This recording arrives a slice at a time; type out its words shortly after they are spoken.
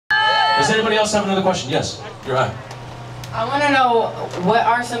Does anybody else have another question? Yes, you're right. I want to know, what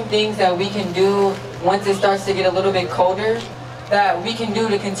are some things that we can do once it starts to get a little bit colder, that we can do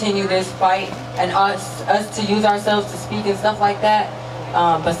to continue this fight, and us to use ourselves to speak and stuff like that,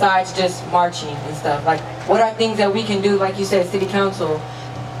 besides just marching and stuff? Like, what are things that we can do, like you said, city council,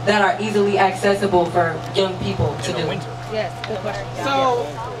 that are easily accessible for young people to do? Yes, good question. So,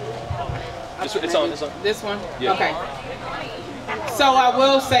 It's on. this one? Yeah. Okay. So I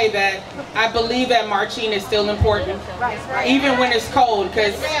will say that I believe that marching is still important, even when it's cold,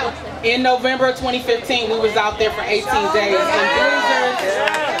 because in November of 2015, we was out there for 18 days, and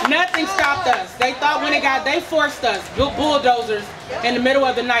blizzards, nothing stopped us. They thought when they forced us, built bulldozers in the middle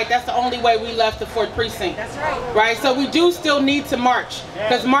of the night. That's the only way we left the 4th precinct. Right? So we do still need to march,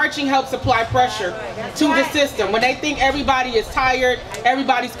 because marching helps apply pressure to the system. When they think everybody is tired,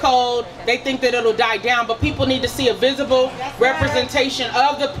 everybody's cold, they think that it'll die down, but people need to see a visible representation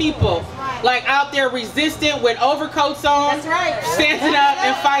of the people, like out there resistant with overcoats on, standing up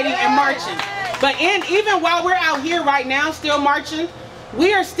and fighting and marching. But even while we're out here right now still marching,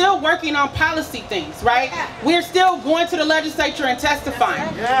 we are still working on policy things, right? We're still going to the legislature and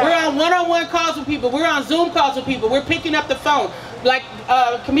testifying. We're on one-on-one calls with people. We're on Zoom calls with people. We're picking up the phone. Like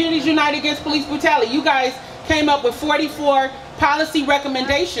Communities United Against Police Brutality, you guys came up with 44 policy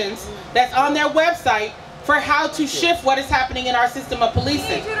recommendations that's on their website for how to shift what is happening in our system of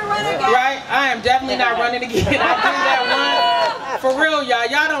policing. Right? I am definitely not running again. I did that one. For real, y'all.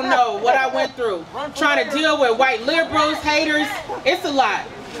 Y'all don't know what I went through. Trying to deal with white liberals, haters. It's a lot.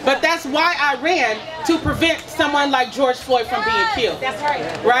 But that's why I ran, to prevent someone like George Floyd from being killed. That's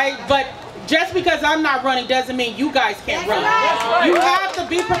right. Right? But just because I'm not running doesn't mean you guys can't run. You have to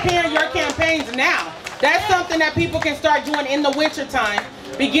be preparing your campaigns now. That's something that people can start doing in the winter time.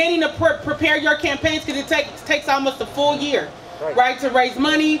 Beginning to prepare your campaigns, because it takes almost a full year, right, to raise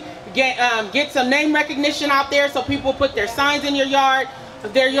money, get some name recognition out there, so people put their signs in their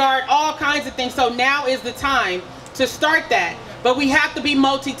yard, all kinds of things. So now is the time to start that. But we have to be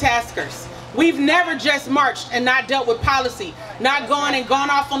multitaskers. We've never just marched and not dealt with policy, not gone and gone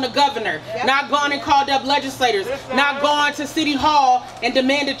off on the governor, not gone and called up legislators, not gone to City Hall and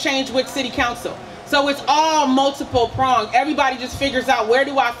demanded change with City Council. So it's all multiple pronged. Everybody just figures out, where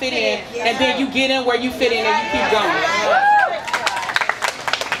do I fit in, and then you get in where you fit in and you keep going.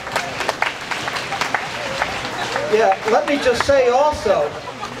 Yeah, let me just say also,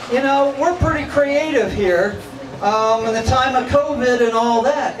 you know, we're pretty creative here. In the time of COVID and all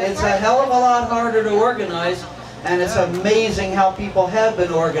that, it's a hell of a lot harder to organize, and it's amazing how people have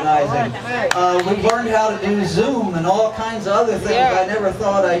been organizing. We've learned how to do Zoom and all kinds of other things I never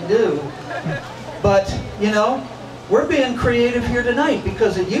thought I'd do. But, you know, we're being creative here tonight,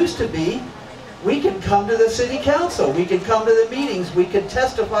 because it used to be we could come to the city council, we could come to the meetings, we could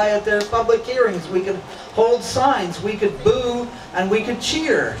testify at their public hearings, we could hold signs, we could boo, and we could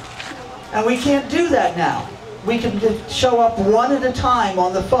cheer. And we can't do that now. We can show up one at a time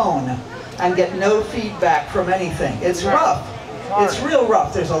on the phone and get no feedback from anything. It's rough. It's real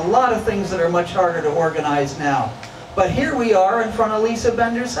rough. There's a lot of things that are much harder to organize now. But here we are in front of Lisa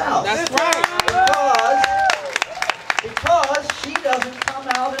Bender's house. That's right. Because she doesn't come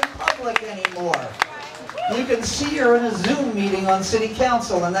out in public anymore. You can see her in a Zoom meeting on City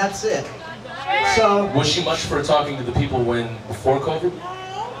Council, and that's it. So, was she much for talking to the people before COVID?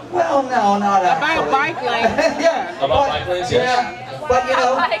 Well, no, not actually. About bike lanes. Yeah. About bike lanes, yes. Yeah. But you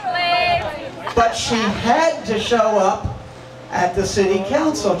know, but she had to show up at the City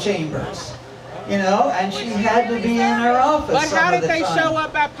Council chambers. You know, and she had to be in her office. But how did they show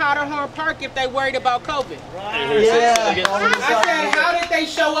up at Powderhorn Park if they worried about COVID? Yeah. I said, how did they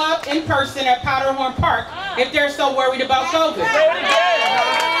show up in person at Powderhorn Park if they're so worried about COVID?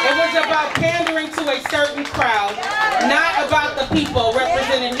 It was about pandering to a certain crowd, not about the people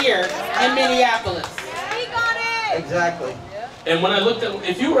represented here in Minneapolis. Exactly. And when I looked at,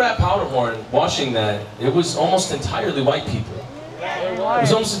 if you were at Powderhorn watching that, it was almost entirely white people. It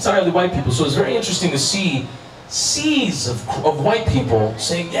was almost entirely white people. So it's very interesting to see seas of white people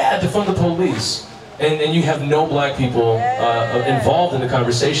saying, yeah, defund the police. And you have no black people involved in the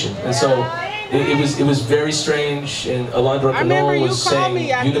conversation. And so it was very strange. And Alondra Cano was saying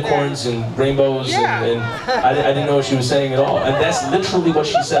unicorns and rainbows. And I didn't know what she was saying at all. And that's literally what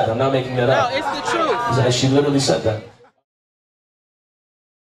she said. I'm not making that up. No, it's the truth. She literally said that.